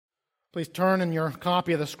Please turn in your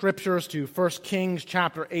copy of the Scriptures to 1 Kings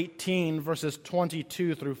chapter 18, verses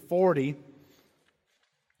 22 through 40.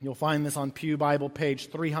 You'll find this on Pew Bible page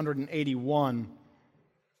 381.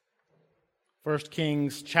 1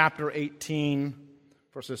 Kings chapter 18,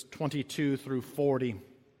 verses 22 through 40.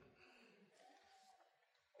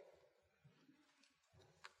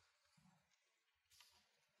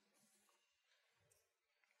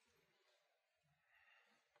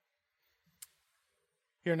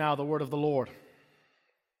 Hear now the word of the Lord.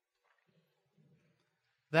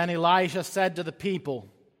 Then Elijah said to the people,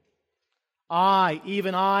 I,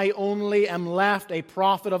 even I only am left a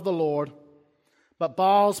prophet of the Lord, but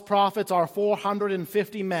Baal's prophets are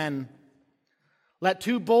 450 men. Let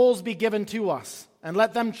 2 bulls be given to us, and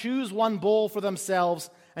let them choose 1 bull for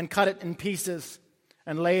themselves, and cut it in pieces,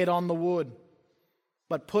 and lay it on the wood,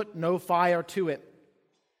 but put no fire to it.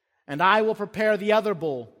 And I will prepare the other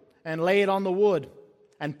bull, and lay it on the wood,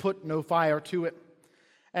 and put no fire to it.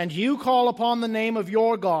 And you call upon the name of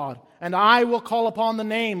your God, and I will call upon the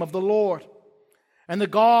name of the Lord. And the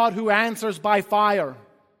God who answers by fire,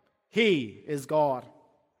 He is God.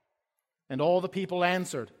 And all the people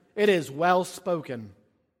answered, It is well spoken.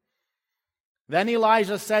 Then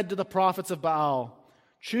Elijah said to the prophets of Baal,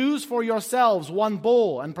 Choose for yourselves 1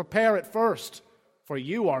 bull, and prepare it first, for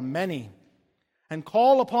you are many. And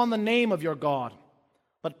call upon the name of your God,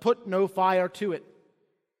 but put no fire to it.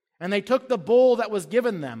 And they took the bull that was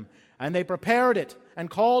given them, and they prepared it,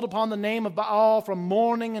 and called upon the name of Baal from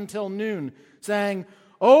morning until noon, saying,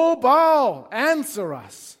 O Baal, answer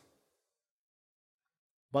us.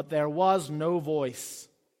 But there was no voice,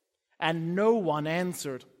 and no one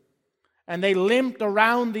answered. And they limped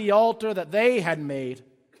around the altar that they had made.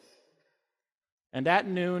 And at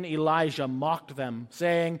noon Elijah mocked them,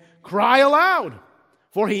 saying, Cry aloud,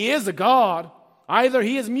 for he is a god. Either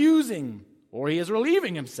he is musing, or he is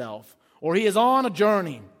relieving himself, or he is on a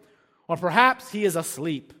journey, or perhaps he is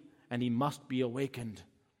asleep, and he must be awakened.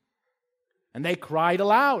 And they cried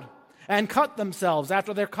aloud, and cut themselves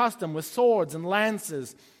after their custom with swords and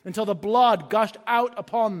lances, until the blood gushed out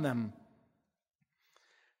upon them.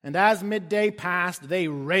 And as midday passed, they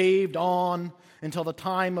raved on until the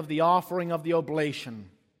time of the offering of the oblation.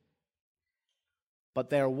 But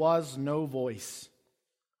there was no voice,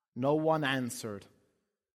 no one answered,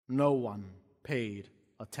 no one paid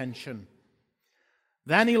attention.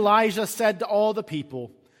 Then Elijah said to all the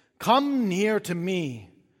people, Come near to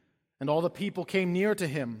me. And all the people came near to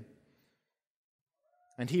him.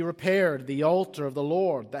 And he repaired the altar of the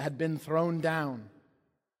Lord that had been thrown down.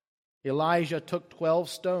 Elijah took 12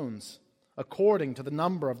 stones, according to the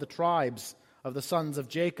number of the tribes of the sons of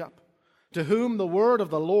Jacob, to whom the word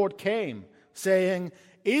of the Lord came, saying,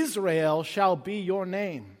 Israel shall be your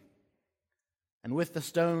name. And with the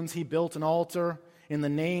stones he built an altar in the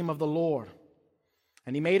name of the Lord.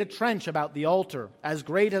 And he made a trench about the altar, as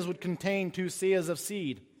great as would contain 2 seahs of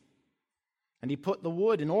seed. And he put the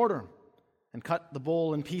wood in order, and cut the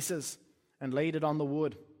bull in pieces, and laid it on the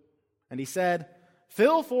wood. And he said,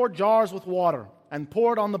 Fill 4 jars with water, and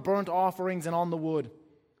pour it on the burnt offerings and on the wood.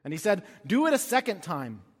 And he said, Do it a 2nd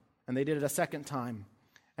time. And they did it a 2nd time.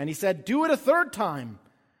 And he said, Do it a 3rd time.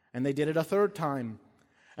 And they did it a 3rd time.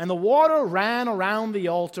 And the water ran around the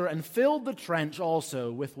altar and filled the trench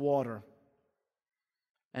also with water.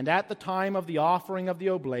 And at the time of the offering of the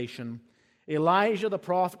oblation, Elijah the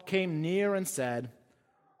prophet came near and said,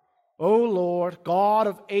 O Lord, God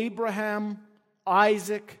of Abraham,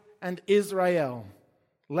 Isaac, and Israel,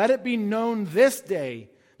 let it be known this day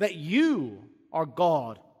that you are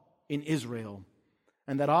God in Israel,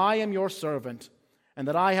 and that I am your servant, and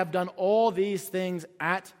that I have done all these things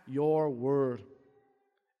at your word.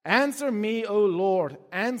 Answer me, O Lord,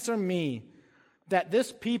 answer me, that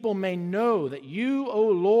this people may know that you, O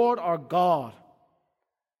Lord, are God,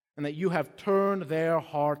 and that you have turned their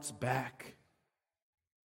hearts back.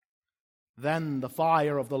 Then the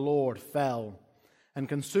fire of the Lord fell and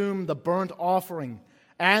consumed the burnt offering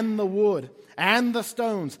and the wood and the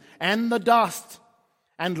stones and the dust,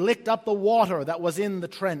 and licked up the water that was in the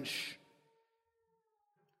trench.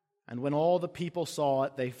 And when all the people saw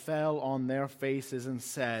it, they fell on their faces and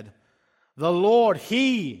said, The Lord,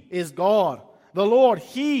 He is God. The Lord,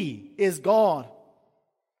 He is God.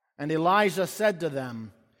 And Elijah said to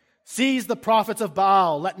them, Seize the prophets of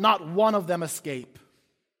Baal, let not one of them escape.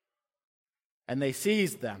 And they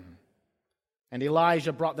seized them. And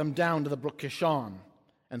Elijah brought them down to the brook Kishon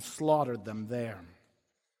and slaughtered them there.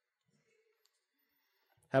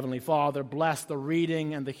 Heavenly Father, bless the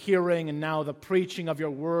reading and the hearing and now the preaching of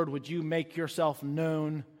your word. Would you make yourself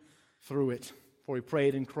known through it? For we pray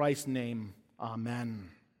it in Christ's name. Amen.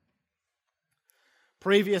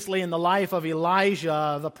 Previously in the life of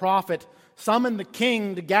Elijah, the prophet summoned the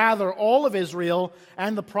king to gather all of Israel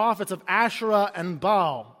and the prophets of Asherah and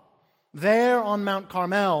Baal. There on Mount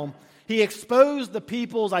Carmel, he exposed the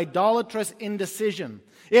people's idolatrous indecision.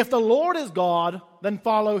 If the Lord is God, then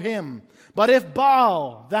follow him. But if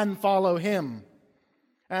Baal, then follow him.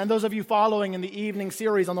 And those of you following in the evening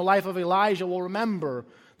series on the life of Elijah will remember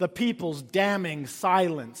the people's damning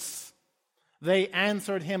silence. They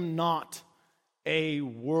answered him not a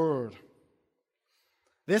word.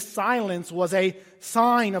 This silence was a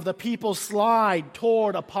sign of the people's slide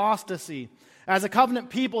toward apostasy. As a covenant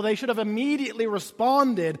people, they should have immediately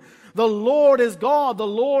responded, "The Lord is God, the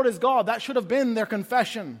Lord is God." That should have been their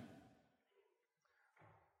confession.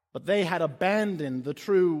 But they had abandoned the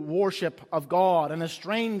true worship of God and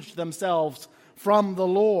estranged themselves from the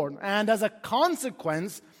Lord. And as a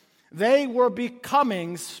consequence, they were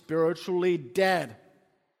becoming spiritually dead.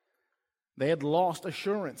 They had lost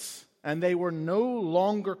assurance, and they were no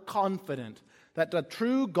longer confident that the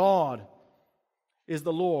true God is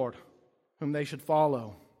the Lord whom they should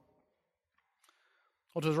follow.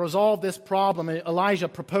 Well, to resolve this problem, Elijah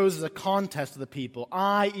proposes a contest to the people.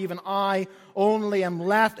 Even I, only am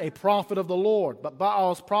left a prophet of the Lord. But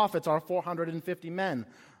Baal's prophets are 450 men.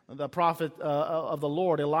 The prophet of the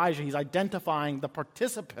Lord, Elijah, he's identifying the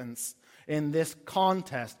participants in this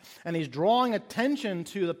contest. And he's drawing attention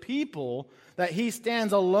to the people that he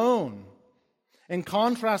stands alone. In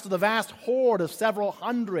contrast to the vast horde of several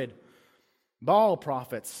hundred Baal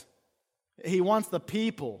prophets, he wants the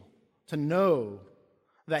people to know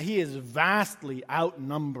that he is vastly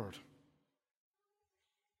outnumbered.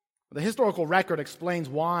 The historical record explains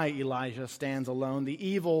why Elijah stands alone. The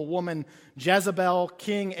evil woman Jezebel,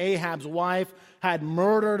 King Ahab's wife, had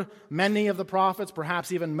murdered many of the prophets,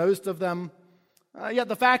 perhaps even most of them. Yet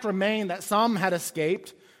the fact remained that some had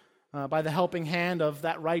escaped by the helping hand of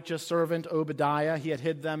that righteous servant Obadiah. He had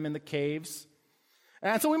hid them in the caves.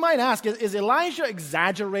 And so we might ask, is Elijah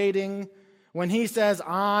exaggerating when he says,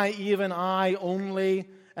 even I only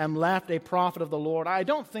am left a prophet of the Lord? I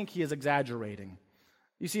don't think he is exaggerating.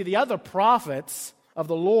 You see, the other prophets of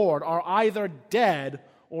the Lord are either dead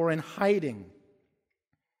or in hiding.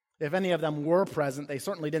 If any of them were present, they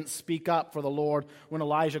certainly didn't speak up for the Lord when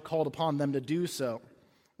Elijah called upon them to do so.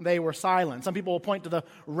 They were silent. Some people will point to the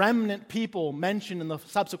remnant people mentioned in the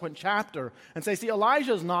subsequent chapter and say, see,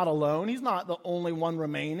 Elijah's not alone. He's not the only one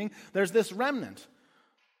remaining. There's this remnant.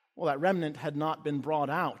 Well, that remnant had not been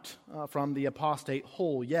brought out from the apostate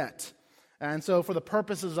hole yet. And so for the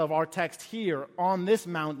purposes of our text here, on this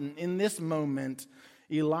mountain, in this moment,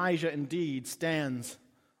 Elijah indeed stands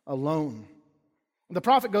alone. The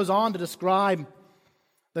prophet goes on to describe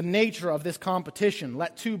the nature of this competition.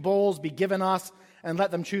 Let 2 bulls be given us, and let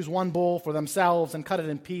them choose 1 bull for themselves, and cut it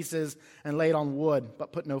in pieces, and lay it on wood,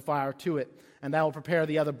 but put no fire to it. And thou will prepare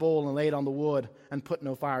the other bull, and lay it on the wood, and put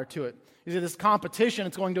no fire to it. You see, this competition,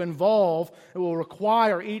 it will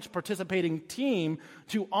require each participating team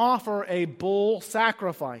to offer a bull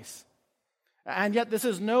sacrifice. And yet this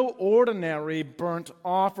is no ordinary burnt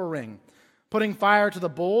offering. Putting fire to the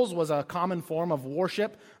bulls was a common form of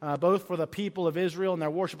worship, both for the people of Israel and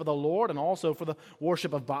their worship of the Lord, and also for the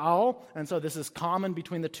worship of Baal. And so this is common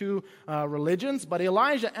between the two religions. But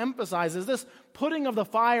Elijah emphasizes this putting of the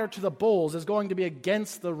fire to the bulls is going to be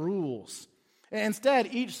against the rules.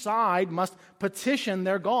 Instead, each side must petition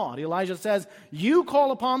their God. Elijah says, "You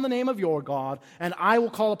call upon the name of your God, and I will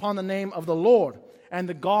call upon the name of the Lord, and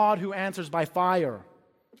the God who answers by fire.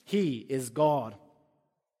 He is God."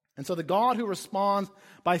 And so the God who responds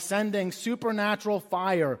by sending supernatural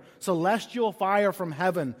fire, celestial fire from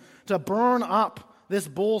heaven, to burn up this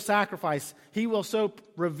bull sacrifice, he will so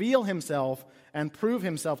reveal himself and prove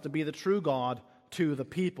himself to be the true God to the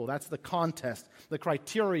people. That's the contest. The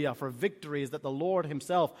criteria for victory is that the Lord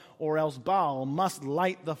himself, or else Baal, must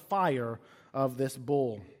light the fire of this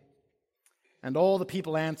bull. And all the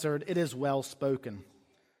people answered, "It is well spoken."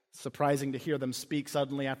 Surprising to hear them speak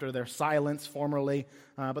suddenly after their silence formerly.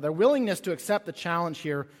 But their willingness to accept the challenge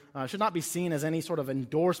here should not be seen as any sort of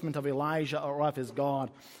endorsement of Elijah or of his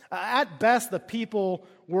God. At best, the people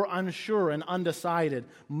were unsure and undecided.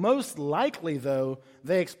 Most likely, though,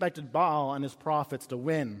 they expected Baal and his prophets to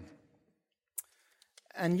win.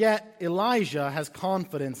 And yet, Elijah has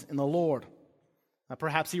confidence in the Lord.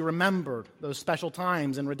 Perhaps he remembered those special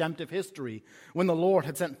times in redemptive history when the Lord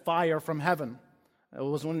had sent fire from heaven. It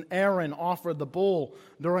was when Aaron offered the bull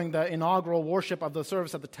during the inaugural worship of the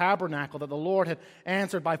service at the tabernacle that the Lord had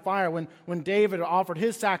answered by fire. When David offered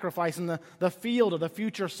his sacrifice in the field of the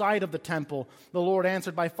future site of the temple, the Lord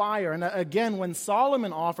answered by fire. And again, when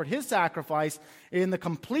Solomon offered his sacrifice in the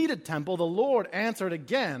completed temple, the Lord answered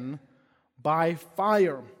again by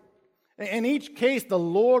fire. In each case, the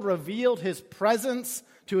Lord revealed his presence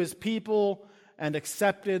to his people and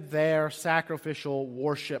accepted their sacrificial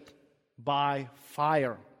worship by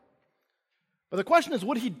fire. But the question is,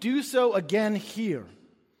 would he do so again here,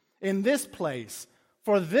 in this place,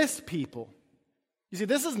 for this people? You see,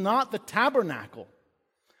 this is not the tabernacle.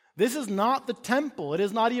 This is not the temple. It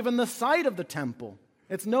is not even the site of the temple.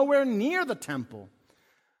 It's nowhere near the temple.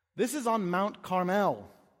 This is on Mount Carmel.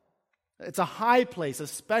 It's a high place,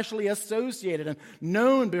 especially associated and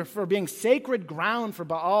known for being sacred ground for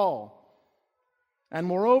Baal. And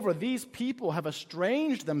moreover, these people have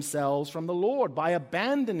estranged themselves from the Lord by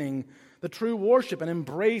abandoning the true worship and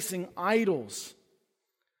embracing idols.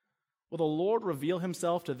 Will the Lord reveal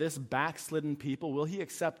himself to this backslidden people? Will he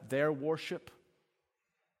accept their worship?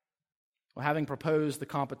 Well, having proposed the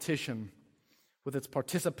competition with its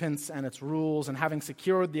participants and its rules, and having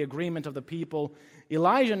secured the agreement of the people,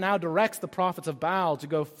 Elijah now directs the prophets of Baal to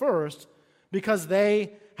go first because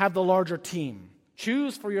they have the larger team.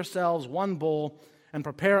 Choose for yourselves one bull and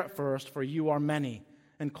prepare it first, for you are many,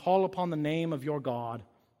 and call upon the name of your God,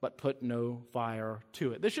 but put no fire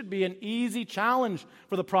to it. This should be an easy challenge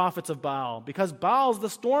for the prophets of Baal, because Baal's the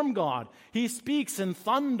storm god. He speaks in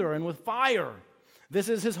thunder and with fire. This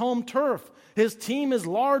is his home turf. His team is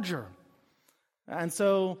larger. And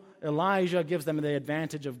so Elijah gives them the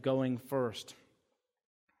advantage of going first.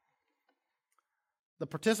 The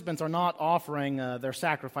participants are not offering their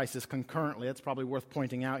sacrifices concurrently. It's probably worth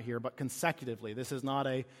pointing out here, but consecutively. This is not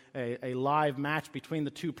a live match between the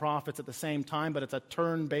two prophets at the same time, but it's a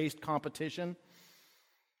turn-based competition.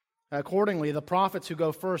 Accordingly, the prophets who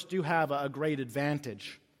go first do have a great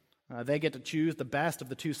advantage. They get to choose the best of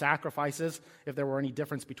the two sacrifices, if there were any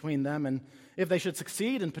difference between them. And if they should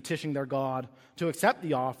succeed in petitioning their God to accept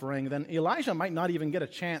the offering, then Elijah might not even get a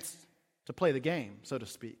chance to play the game, so to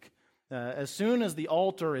speak. As soon as the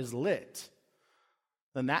altar is lit,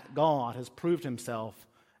 then that God has proved himself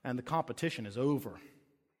and the competition is over.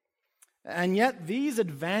 And yet these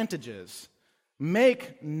advantages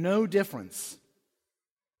make no difference.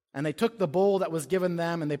 And they took the bull that was given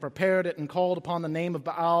them and they prepared it and called upon the name of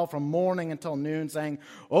Baal from morning until noon, saying,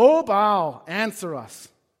 "O Baal, answer us."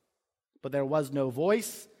 But there was no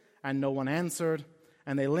voice and no one answered,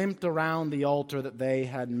 and they limped around the altar that they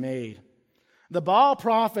had made. The Baal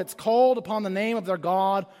prophets called upon the name of their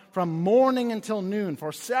God from morning until noon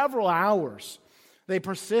for several hours. They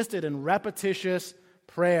persisted in repetitious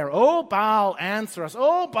prayer. "O Baal, answer us.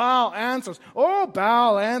 O Baal, answer us. O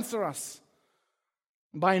Baal, answer us."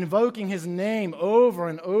 By invoking his name over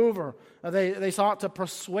and over, they sought to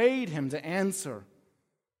persuade him to answer.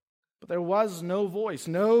 But there was no voice,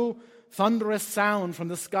 no thunderous sound from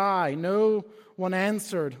the sky. No one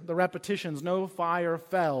answered the repetitions. No fire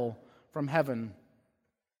fell from heaven.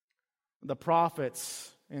 The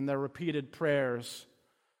prophets, in their repeated prayers,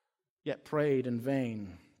 yet prayed in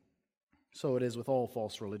vain. So it is with all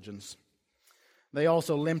false religions. They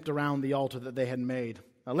also limped around the altar that they had made.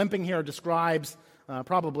 Limping here describes,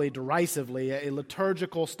 probably derisively, a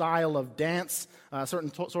liturgical style of dance, a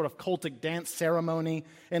certain sort of cultic dance ceremony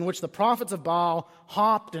in which the prophets of Baal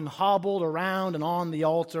hopped and hobbled around and on the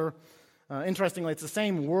altar. Interestingly, it's the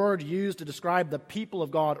same word used to describe the people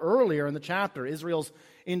of God earlier in the chapter. Israel's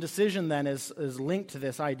indecision then is linked to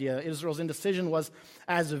this idea. Israel's indecision was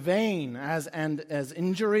as vain and as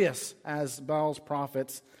injurious as Baal's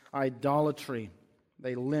prophets' idolatry.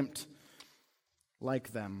 They limped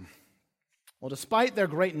like them. Well, despite their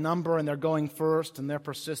great number and their going first and their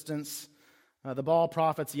persistence, the Baal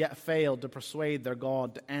prophets yet failed to persuade their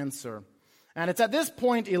God to answer. And it's at this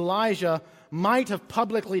point Elijah might have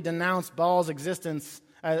publicly denounced Baal's existence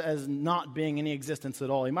as not being any existence at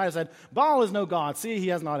all. He might have said, "Baal is no God. See, he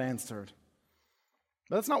has not answered."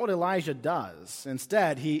 But that's not what Elijah does.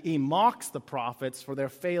 Instead, he mocks the prophets for their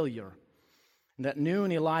failure. And at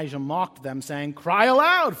noon, Elijah mocked them, saying, "Cry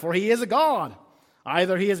aloud, for he is a God.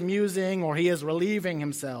 Either he is musing, or he is relieving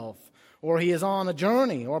himself, or he is on a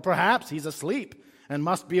journey, or perhaps he's asleep and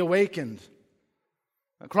must be awakened."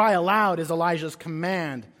 Cry aloud is Elijah's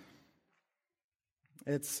command.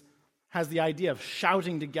 It has the idea of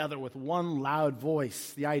shouting together with one loud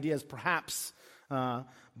voice. The idea is perhaps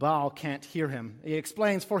Baal can't hear him. He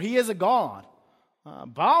explains, for he is a god.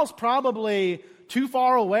 Baal's probably too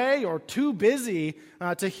far away or too busy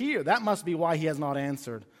to hear. That must be why he has not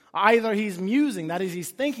answered. Either he's musing, that is, he's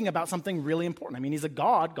thinking about something really important. I mean, he's a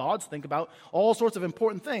god. Gods think about all sorts of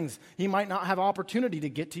important things. He might not have opportunity to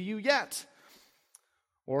get to you yet.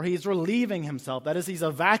 Or he's relieving himself. That is, he's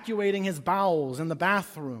evacuating his bowels in the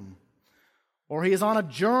bathroom. Or he is on a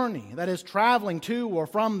journey, that is, traveling to or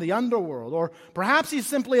from the underworld. Or perhaps he's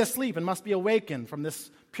simply asleep and must be awakened from this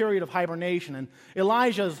period of hibernation. And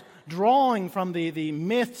Elijah's drawing from the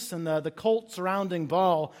myths and the cult surrounding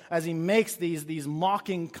Baal as he makes these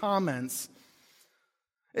mocking comments.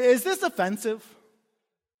 Is this offensive?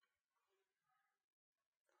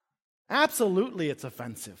 Absolutely it's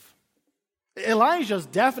offensive. Elijah's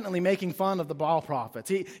definitely making fun of the Baal prophets.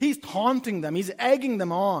 He's taunting them. He's egging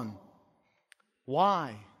them on.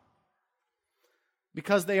 Why?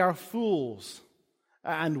 Because they are fools,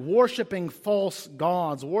 and worshiping false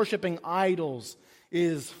gods, worshiping idols,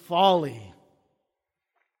 is folly.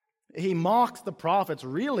 He mocks the prophets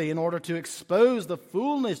really in order to expose the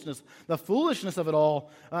foolishness of it all,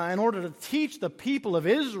 in order to teach the people of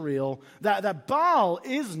Israel that Baal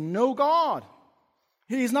is no God.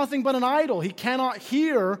 He's nothing but an idol. He cannot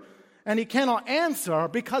hear and he cannot answer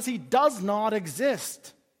because he does not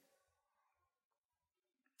exist.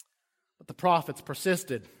 But the prophets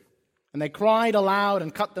persisted, and they cried aloud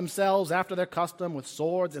and cut themselves after their custom with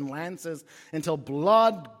swords and lances until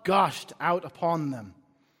blood gushed out upon them.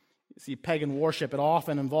 You see, pagan worship, it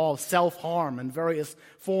often involves self-harm and various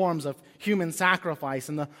forms of human sacrifice,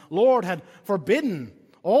 and the Lord had forbidden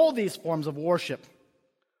all these forms of worship,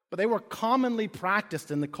 but they were commonly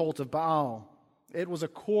practiced in the cult of Baal. It was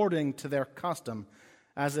according to their custom,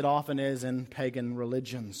 as it often is in pagan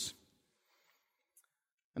religions.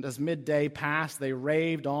 And as midday passed, they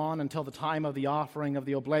raved on until the time of the offering of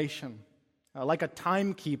the oblation. Like a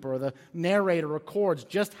timekeeper, the narrator records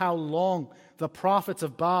just how long the prophets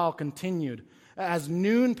of Baal continued. As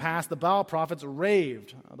noon passed, the Baal prophets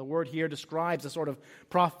raved. The word here describes a sort of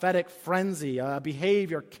prophetic frenzy, a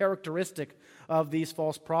behavior characteristic of these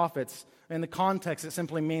false prophets. In the context, it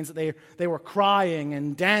simply means that they were crying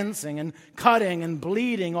and dancing and cutting and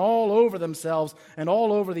bleeding all over themselves and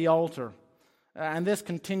all over the altar. And this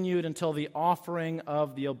continued until the offering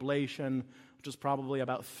of the oblation, which was probably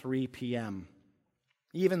about 3 p.m.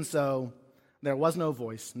 Even so, there was no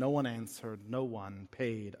voice, no one answered, no one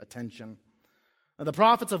paid attention. Now, the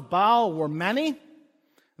prophets of Baal were many.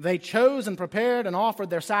 They chose and prepared and offered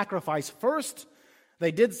their sacrifice first.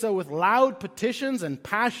 They did so with loud petitions and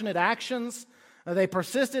passionate actions. They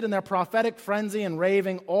persisted in their prophetic frenzy and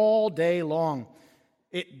raving all day long.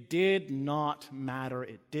 It did not matter.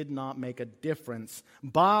 It did not make a difference.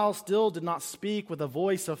 Baal still did not speak with a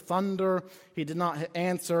voice of thunder. He did not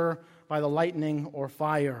answer by the lightning or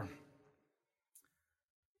fire.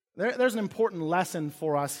 There's an important lesson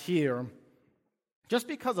for us here. Just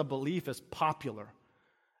because a belief is popular,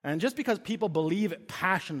 and just because people believe it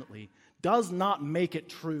passionately, does not make it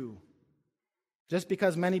true. Just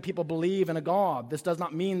because many people believe in a God, this does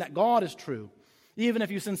not mean that God is true. Even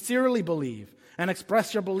if you sincerely believe and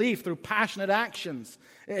express your belief through passionate actions,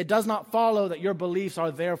 it does not follow that your beliefs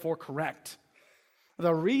are therefore correct.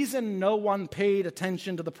 The reason no one paid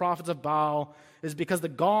attention to the prophets of Baal is because the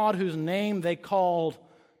God whose name they called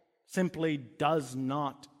simply does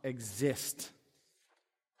not exist.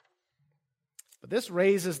 But this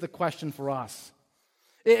raises the question for us.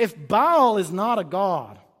 If Baal is not a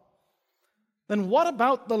God, then what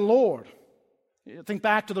about the Lord? Think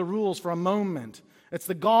back to the rules for a moment. It's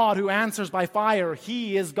the God who answers by fire.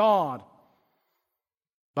 He is God.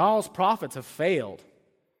 Baal's prophets have failed.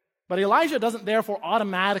 But Elijah doesn't therefore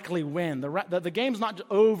automatically win. The game's not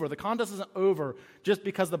over. The contest isn't over just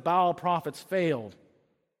because the Baal prophets failed.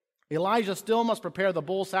 Elijah still must prepare the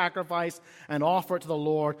bull sacrifice and offer it to the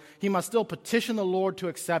Lord. He must still petition the Lord to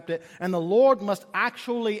accept it. And the Lord must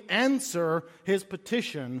actually answer his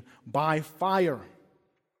petition by fire.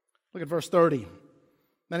 Look at verse 30.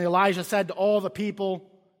 Then Elijah said to all the people,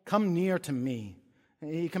 "Come near to me."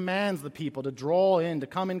 He commands the people to draw in, to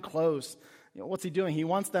come in close. What's he doing? He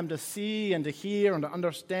wants them to see and to hear and to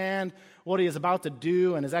understand what he is about to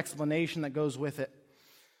do and his explanation that goes with it.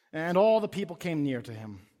 And all the people came near to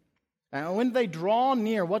him. And when they draw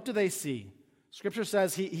near, what do they see? Scripture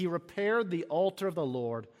says he repaired the altar of the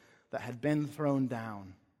Lord that had been thrown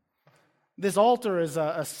down. This altar is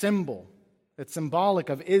a symbol. It's symbolic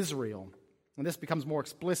of Israel. And this becomes more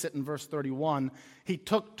explicit in verse 31. He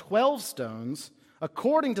took 12 stones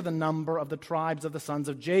according to the number of the tribes of the sons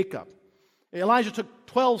of Jacob. Elijah took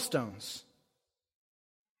 12 stones.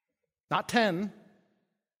 Not 10,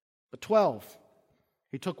 but 12.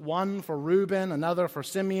 He took one for Reuben, another for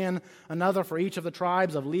Simeon, another for each of the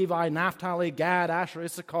tribes of Levi, Naphtali, Gad, Asher,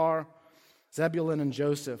 Issachar. Zebulun and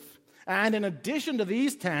Joseph. And in addition to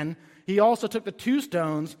these 10, he also took the 2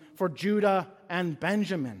 stones for Judah and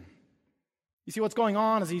Benjamin. You see what's going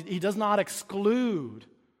on is he does not exclude,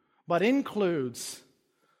 but includes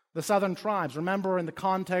the southern tribes. Remember, in the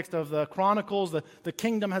context of the Chronicles, the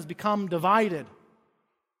kingdom has become divided.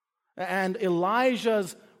 And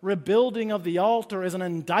Elijah's rebuilding of the altar is an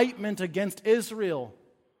indictment against Israel,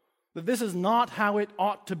 that this is not how it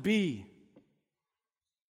ought to be.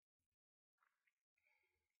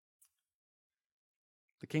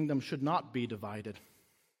 The kingdom should not be divided.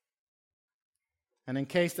 And in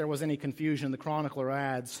case there was any confusion, the chronicler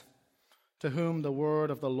adds, to whom the word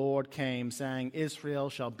of the Lord came, saying, Israel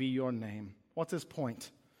shall be your name. What's his point?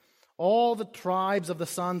 All the tribes of the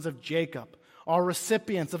sons of Jacob are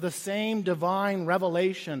recipients of the same divine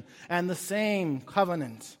revelation and the same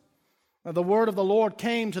covenant. The word of the Lord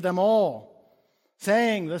came to them all,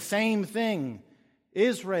 saying the same thing,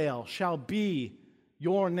 Israel shall be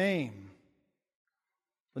your name.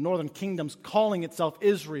 The northern kingdom's calling itself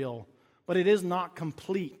Israel, but it is not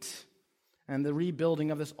complete. And the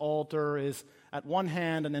rebuilding of this altar is, at one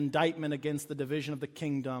hand, an indictment against the division of the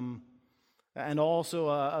kingdom, and also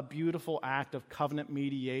a beautiful act of covenant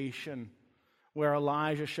mediation, where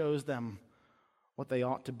Elijah shows them what they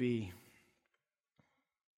ought to be.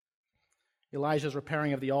 Elijah's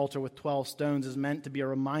repairing of the altar with 12 stones is meant to be a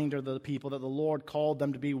reminder to the people that the Lord called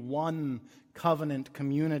them to be one covenant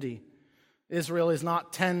community. Israel is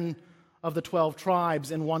not 10 of the 12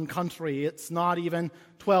 tribes in one country. It's not even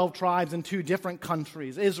 12 tribes in 2 different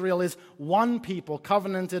countries. Israel is one people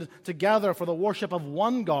covenanted together for the worship of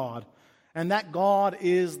one God, and that God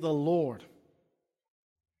is the Lord.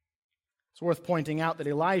 It's worth pointing out that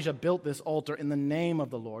Elijah built this altar in the name of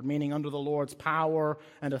the Lord, meaning under the Lord's power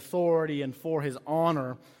and authority and for his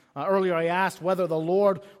honor. Earlier I asked whether the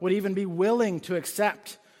Lord would even be willing to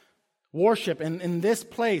accept worship in this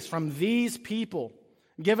place from these people,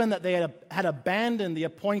 given that they had abandoned the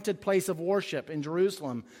appointed place of worship in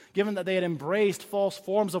Jerusalem, given that they had embraced false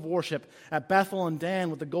forms of worship at Bethel and Dan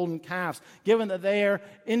with the golden calves, given that their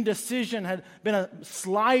indecision had been a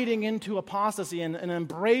sliding into apostasy and an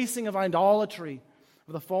embracing of idolatry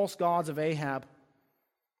of the false gods of Ahab.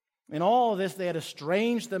 In all of this, they had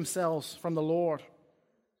estranged themselves from the Lord.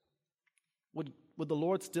 Would the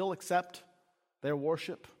Lord still accept their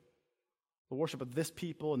worship? The worship of this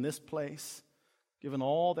people in this place, given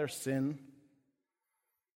all their sin?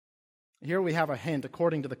 Here we have a hint,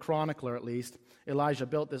 according to the chronicler at least. Elijah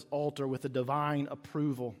built this altar with a divine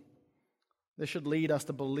approval. This should lead us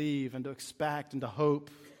to believe and to expect and to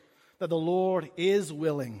hope that the Lord is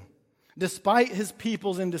willing, despite his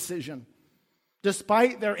people's indecision,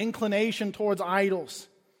 despite their inclination towards idols.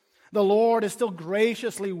 The Lord is still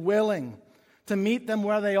graciously willing to meet them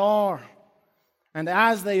where they are and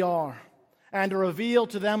as they are, and to reveal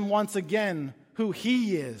to them once again who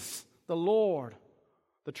he is, the Lord,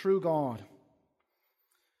 the true God.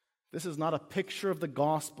 This is not a picture of the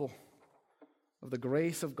gospel, of the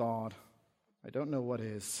grace of God. I don't know what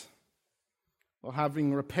is. Well,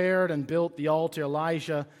 having repaired and built the altar,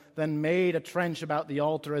 Elijah then made a trench about the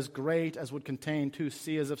altar as great as would contain 2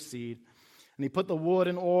 seahs of seed. And he put the wood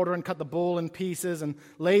in order and cut the bull in pieces and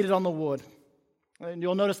laid it on the wood. And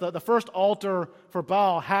you'll notice that the first altar for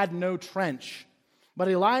Baal had no trench. But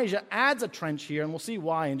Elijah adds a trench here, and we'll see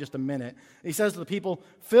why in just a minute. He says to the people,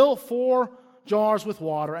 fill 4 jars with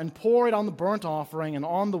water and pour it on the burnt offering and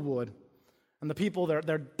on the wood. And the people,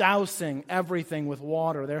 they're dousing everything with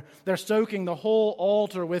water. They're soaking the whole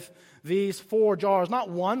altar with these 4 jars.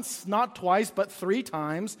 Not once, not twice, but 3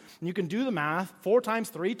 times. And you can do the math. 4 times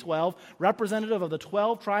 3, 12. Representative of the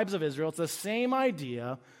 12 tribes of Israel. It's the same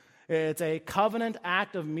idea. It's a covenant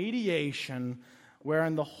act of mediation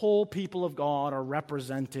wherein the whole people of God are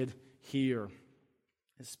represented here.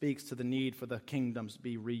 It speaks to the need for the kingdoms to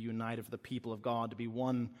be reunited, for the people of God to be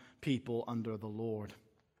one people under the Lord.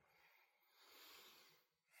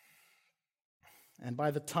 And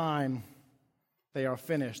by the time they are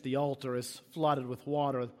finished, the altar is flooded with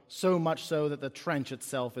water, so much so that the trench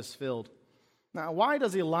itself is filled. Now, why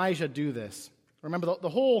does Elijah do this? Remember, the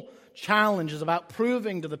whole challenge is about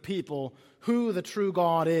proving to the people who the true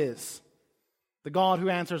God is. The God who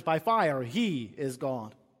answers by fire, he is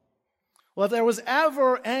God. Well, if there was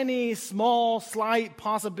ever any small, slight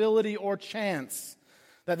possibility or chance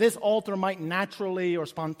that this altar might naturally or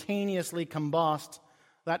spontaneously combust,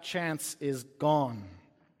 that chance is gone.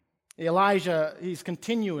 Elijah, he's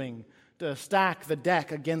continuing to stack the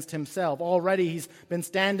deck against himself. Already he's been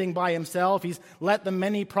standing by himself. He's let the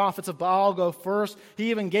many prophets of Baal go first.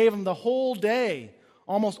 He even gave them the whole day,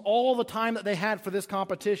 almost all the time that they had for this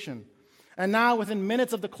competition. And now, within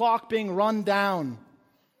minutes of the clock being run down,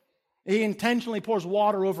 he intentionally pours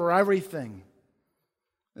water over everything.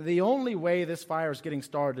 The only way this fire is getting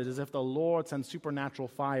started is if the Lord sends supernatural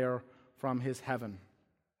fire from his heaven.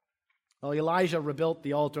 Well, Elijah rebuilt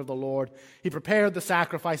the altar of the Lord. He prepared the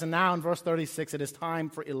sacrifice, and now in verse 36, it is time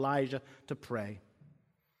for Elijah to pray.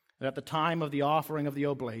 And at the time of the offering of the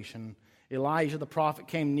oblation, Elijah the prophet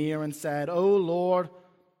came near and said, "O Lord,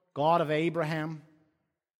 God of Abraham,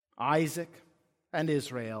 Isaac, and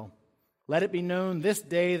Israel, let it be known this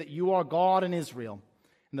day that you are God in Israel,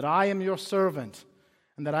 and that I am your servant,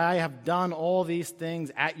 and that I have done all these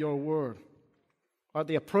things at your word." At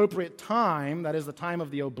the appropriate time, that is the time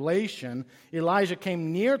of the oblation, Elijah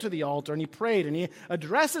came near to the altar and he prayed, and he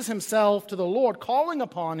addresses himself to the Lord, calling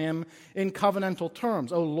upon him in covenantal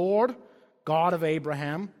terms. "O Lord, God of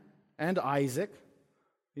Abraham and Isaac."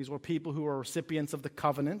 These were people who were recipients of the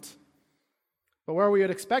covenant. But where we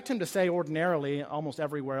would expect him to say ordinarily, almost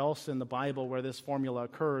everywhere else in the Bible where this formula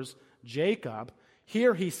occurs, Jacob,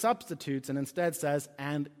 here he substitutes and instead says,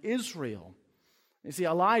 "and Israel." You see,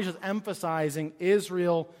 Elijah is emphasizing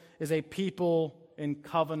Israel is a people in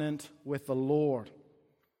covenant with the Lord.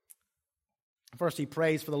 First, he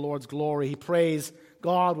prays for the Lord's glory. He prays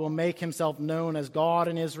God will make himself known as God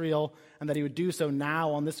in Israel, and that he would do so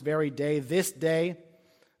now on this very day,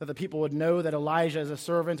 that the people would know that Elijah is a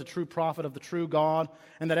servant, a true prophet of the true God,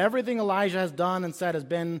 and that everything Elijah has done and said has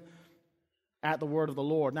been at the word of the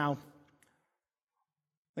Lord. Now,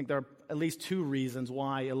 I think there are at least two reasons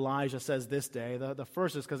why Elijah says this day. The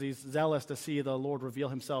first is because he's zealous to see the Lord reveal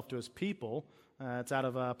himself to his people. It's out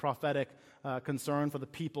of a prophetic concern for the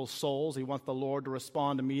people's souls. He wants the Lord to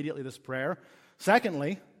respond immediately to this prayer.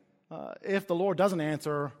 Secondly, if the Lord doesn't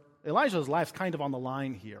answer, Elijah's life's kind of on the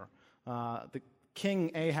line here. The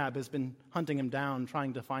King Ahab has been hunting him down,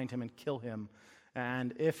 trying to find him and kill him.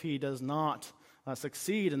 And if he does not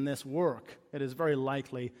succeed in this work, it is very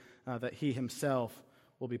likely that he himself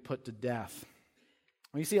will be put to death.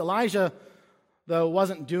 You see, Elijah, though,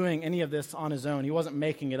 wasn't doing any of this on his own. He wasn't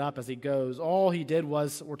making it up as he goes. All he did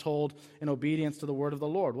was, we're told, in obedience to the word of the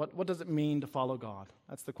Lord. What does it mean to follow God?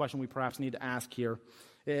 That's the question we perhaps need to ask here.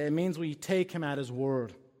 It means we take him at his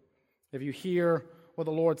word. If you hear what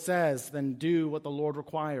the Lord says, then do what the Lord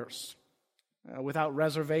requires, without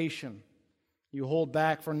reservation. You hold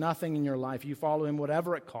back for nothing in your life. You follow him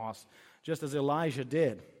whatever it costs, just as Elijah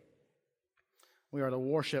did. We are to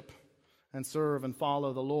worship and serve and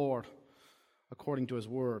follow the Lord according to his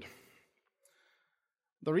word.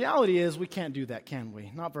 The reality is we can't do that, can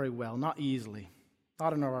we? Not very well, not easily,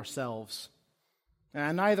 not in ourselves.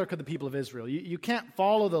 And neither could the people of Israel. You can't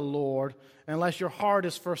follow the Lord unless your heart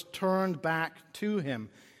is first turned back to him.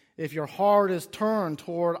 If your heart is turned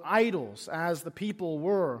toward idols, as the people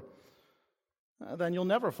were, then you'll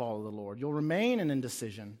never follow the Lord. You'll remain in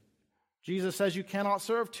indecision. Jesus says you cannot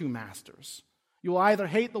serve two masters. You will either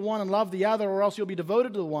hate the one and love the other, or else you'll be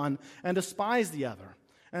devoted to the one and despise the other.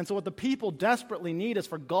 And so what the people desperately need is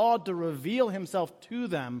for God to reveal himself to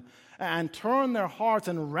them and turn their hearts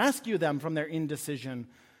and rescue them from their indecision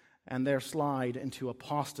and their slide into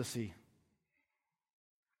apostasy.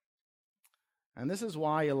 And this is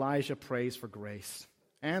why Elijah prays for grace.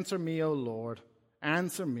 "Answer me, O Lord,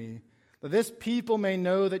 answer me, that this people may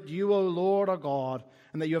know that you, O Lord, are God,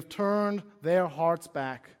 and that you have turned their hearts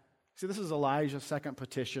back." See, this is Elijah's second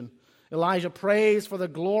petition. Elijah prays for the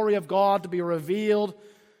glory of God to be revealed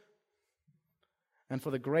and for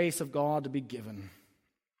the grace of God to be given.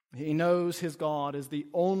 He knows his God is the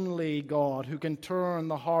only God who can turn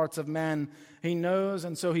the hearts of men. He knows,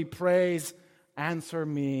 and so he prays, "Answer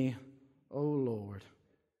me, O Lord."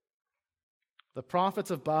 The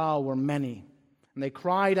prophets of Baal were many, and they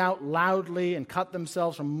cried out loudly and cut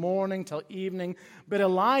themselves from morning till evening. But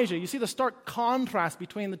Elijah, you see the stark contrast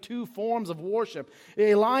between the two forms of worship.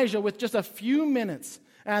 Elijah, with just a few minutes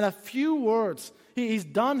and a few words, he's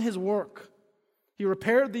done his work. He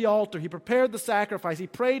repaired the altar. He prepared the sacrifice. He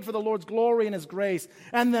prayed for the Lord's glory and his grace.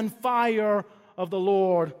 And then fire of the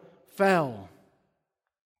Lord fell.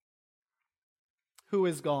 Who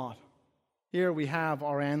is God? Here we have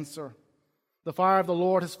our answer. The fire of the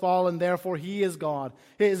Lord has fallen, therefore he is God.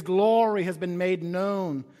 His glory has been made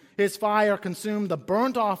known. His fire consumed the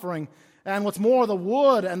burnt offering, and what's more, the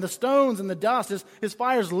wood and the stones and the dust. His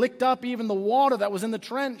fire's licked up even the water that was in the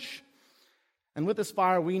trench. And with this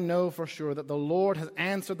fire we know for sure that the Lord has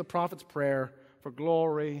answered the prophet's prayer for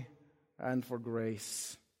glory and for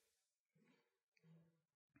grace.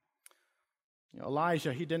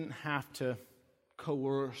 Elijah, he didn't have to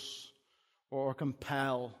coerce or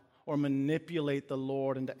compel or manipulate the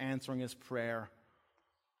Lord into answering his prayer.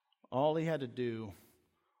 All he had to do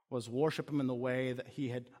was worship him in the way that he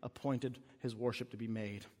had appointed his worship to be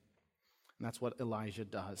made. And that's what Elijah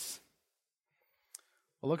does.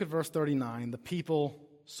 Well, look at verse 39. The people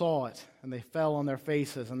saw it, and they fell on their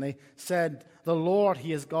faces, and they said, "The Lord,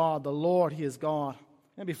 he is God. The Lord, he is God."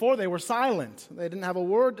 And before they were silent. They didn't have a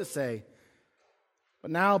word to say.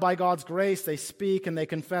 But now, by God's grace, they speak and they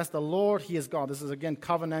confess, "The Lord, he is God." This is, again,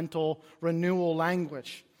 covenantal renewal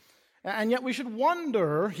language. And yet we should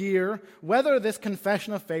wonder here whether this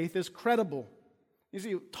confession of faith is credible. You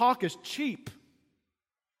see, talk is cheap.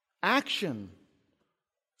 Action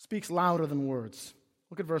speaks louder than words.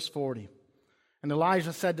 Look at verse 40. And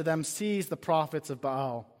Elijah said to them, "Seize the prophets of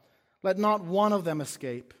Baal. Let not one of them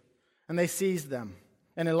escape." And they seized them.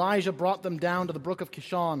 And Elijah brought them down to the brook of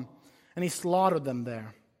Kishon, and he slaughtered them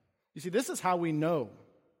there. You see, this is how we know.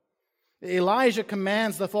 Elijah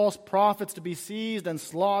commands the false prophets to be seized and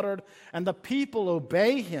slaughtered, and the people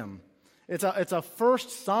obey him. It's a first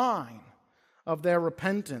sign of their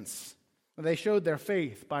repentance. They showed their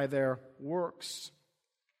faith by their works.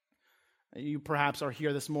 You perhaps are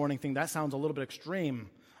here this morning thinking that sounds a little bit extreme.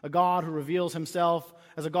 A God who reveals himself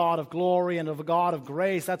as a God of glory and of a God of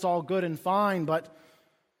grace, that's all good and fine, but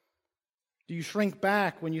do you shrink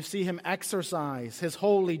back when you see him exercise his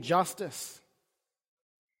holy justice,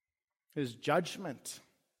 his judgment?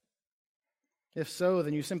 If so,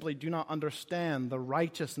 then you simply do not understand the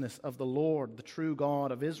righteousness of the Lord, the true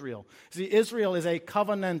God of Israel. See, Israel is a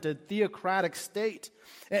covenanted, theocratic state.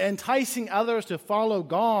 Enticing others to follow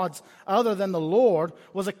gods other than the Lord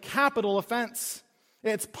was a capital offense.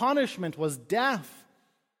 Its punishment was death.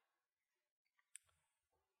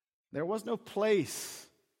 There was no place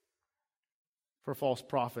for false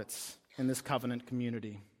prophets in this covenant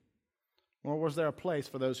community, nor was there a place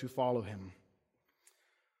for those who follow him.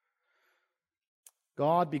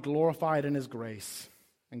 God be glorified in his grace,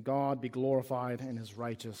 and God be glorified in his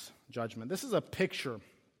righteous judgment. This is a picture.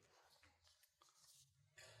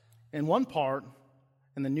 In one part,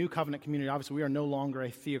 in the new covenant community, obviously we are no longer a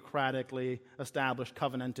theocratically established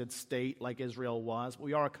covenanted state like Israel was.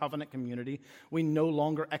 We are a covenant community. We no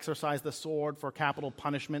longer exercise the sword for capital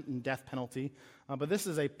punishment and death penalty. But this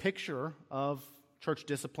is a picture of church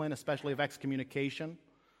discipline, especially of excommunication.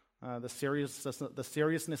 The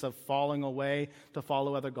seriousness of falling away to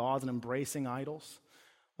follow other gods and embracing idols.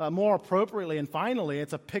 More appropriately and finally,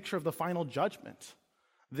 it's a picture of the final judgment.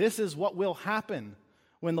 This is what will happen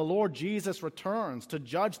when the Lord Jesus returns to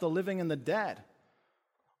judge the living and the dead.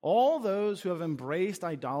 All those who have embraced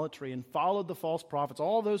idolatry and followed the false prophets,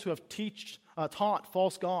 all those who have taught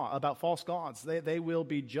about false gods, they will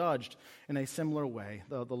be judged in a similar way.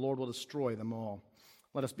 The Lord will destroy them all.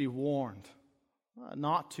 Let us be warned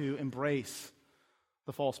not to embrace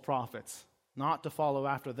the false prophets, not to follow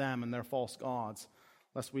after them and their false gods,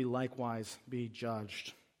 lest we likewise be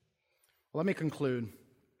judged. Well, let me conclude.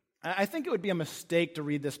 I think it would be a mistake to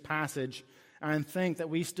read this passage and think that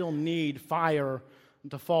we still need fire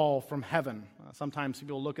to fall from heaven. Sometimes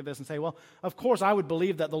people look at this and say, well, of course I would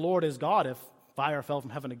believe that the Lord is God if fire fell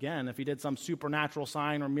from heaven again. If he did some supernatural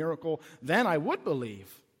sign or miracle, then I would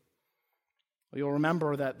believe. Well, you'll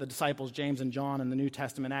remember that the disciples James and John in the New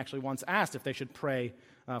Testament actually once asked if they should pray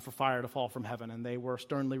for fire to fall from heaven, and they were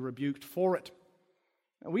sternly rebuked for it.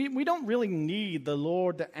 We don't really need the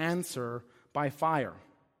Lord to answer by fire.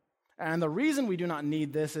 And the reason we do not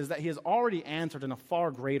need this is that he has already answered in a far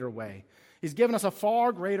greater way. He's given us a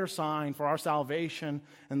far greater sign for our salvation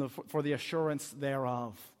and for the assurance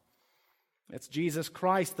thereof. It's Jesus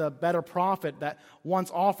Christ, the better prophet, that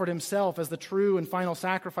once offered himself as the true and final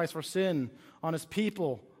sacrifice for sin on his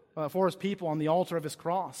people, for his people on the altar of his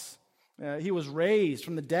cross. He was raised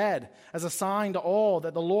from the dead as a sign to all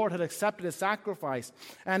that the Lord had accepted his sacrifice.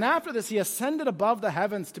 And after this, he ascended above the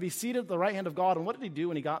heavens to be seated at the right hand of God. And what did he do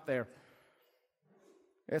when he got there?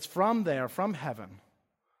 It's from there, from heaven,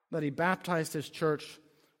 that he baptized his church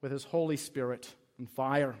with his Holy Spirit and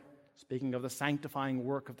fire, speaking of the sanctifying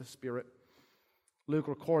work of the Spirit. Luke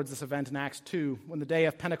records this event in Acts 2. When the day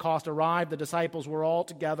of Pentecost arrived, the disciples were all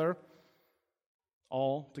together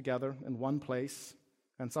in one place.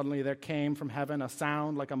 And suddenly there came from heaven a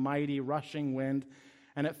sound like a mighty rushing wind,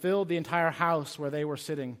 and it filled the entire house where they were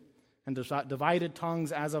sitting. And divided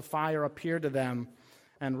tongues as of fire appeared to them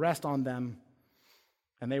and rest on them,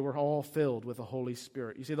 and they were all filled with the Holy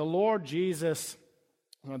Spirit. You see, the Lord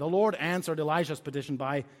answered Elijah's petition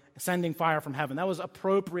by sending fire from heaven. That was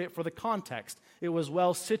appropriate for the context. It was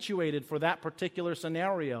well situated for that particular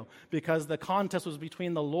scenario because the contest was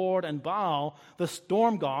between the Lord and Baal, the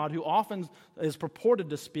storm god, who often is purported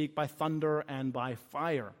to speak by thunder and by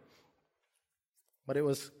fire. But it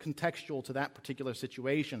was contextual to that particular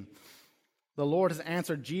situation. The Lord has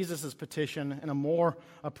answered Jesus' petition in a more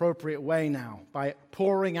appropriate way now by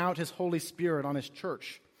pouring out his Holy Spirit on his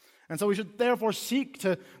church. And so we should therefore seek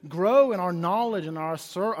to grow in our knowledge and our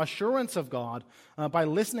assurance of God by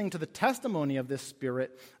listening to the testimony of this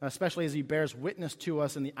Spirit, especially as he bears witness to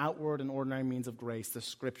us in the outward and ordinary means of grace, the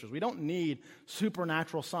Scriptures. We don't need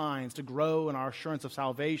supernatural signs to grow in our assurance of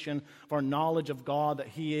salvation, of our knowledge of God, that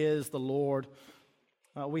he is the Lord.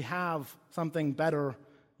 We have something better,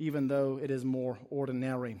 even though it is more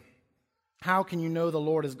ordinary. How can you know the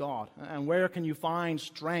Lord is God? And where can you find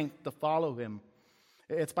strength to follow him?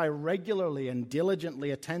 It's by regularly and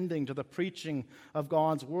diligently attending to the preaching of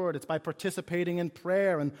God's word. It's by participating in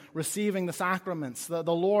prayer and receiving the sacraments. The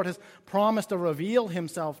Lord has promised to reveal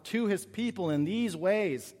himself to his people in these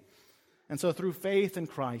ways. And so through faith in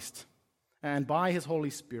Christ and by his Holy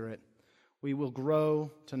Spirit, we will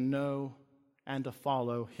grow to know and to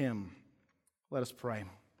follow him. Let us pray.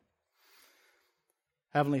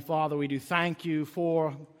 Heavenly Father, we do thank you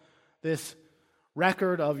for this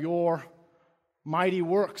record of your mighty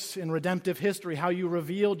works in redemptive history, how you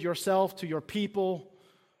revealed yourself to your people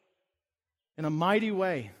in a mighty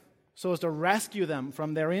way so as to rescue them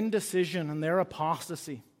from their indecision and their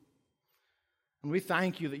apostasy. And we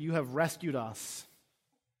thank you that you have rescued us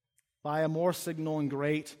by a more signal and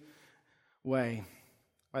great way,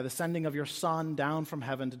 by the sending of your Son down from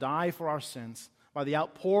heaven to die for our sins, by the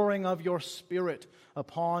outpouring of your Spirit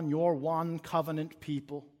upon your one covenant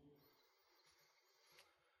people,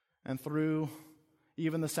 and through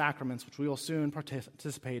even the sacraments, which we will soon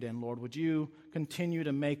participate in. Lord, would you continue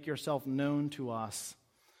to make yourself known to us,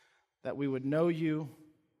 that we would know you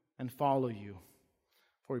and follow you.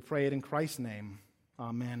 For we pray it in Christ's name.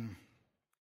 Amen.